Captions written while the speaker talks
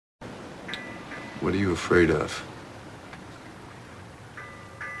What are you afraid of?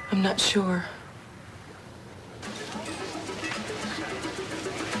 I'm not sure.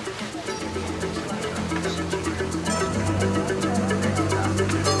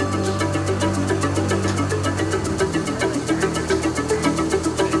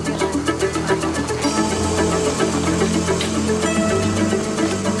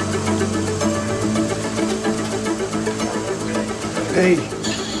 Hey,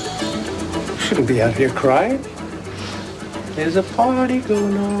 you shouldn't be out here crying. There's a party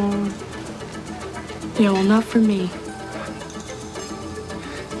going on. Yeah, well, not for me.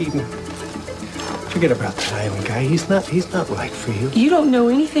 Eden, forget about that island guy. He's not right for you. You don't know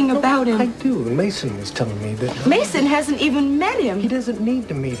anything about him. I do. Mason was telling me that. Mason hasn't even met him. He doesn't need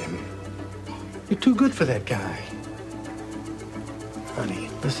to meet him. You're too good for that guy. Honey,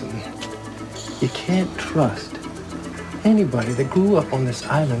 listen. You can't trust anybody that grew up on this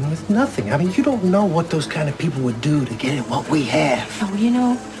island with nothing. I mean, you don't know what those kind of people would do to get what we have. Oh, you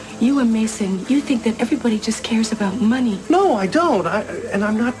know, you and Mason, you think that everybody just cares about money. No, I don't. I'm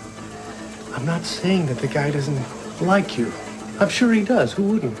not saying that the guy doesn't like you. I'm sure he does. Who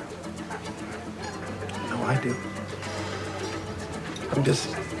wouldn't? No, I do.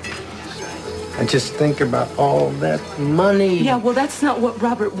 I just think about all that money. Yeah, well, that's not what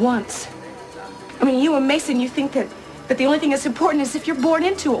Robert wants. I mean, you and Mason, you think that the only thing that's important is if you're born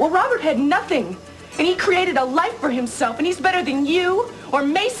into it. Well, Robert had nothing, and he created a life for himself, and he's better than you or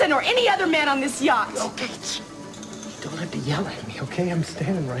Mason or any other man on this yacht. Okay, you don't have to yell at me, okay? I'm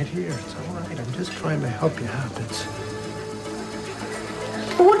standing right here. It's all right. I'm just trying to help you out.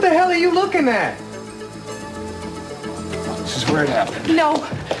 Well, what the hell are you looking at? This is where it happened. No.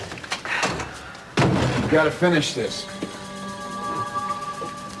 You gotta finish this.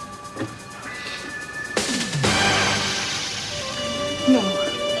 No.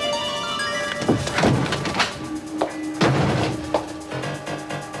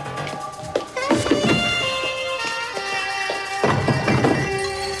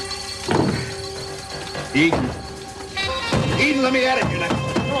 Eden. Eden, let me at it. You're not...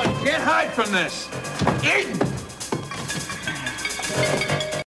 Come on, you can't hide from this. Eden!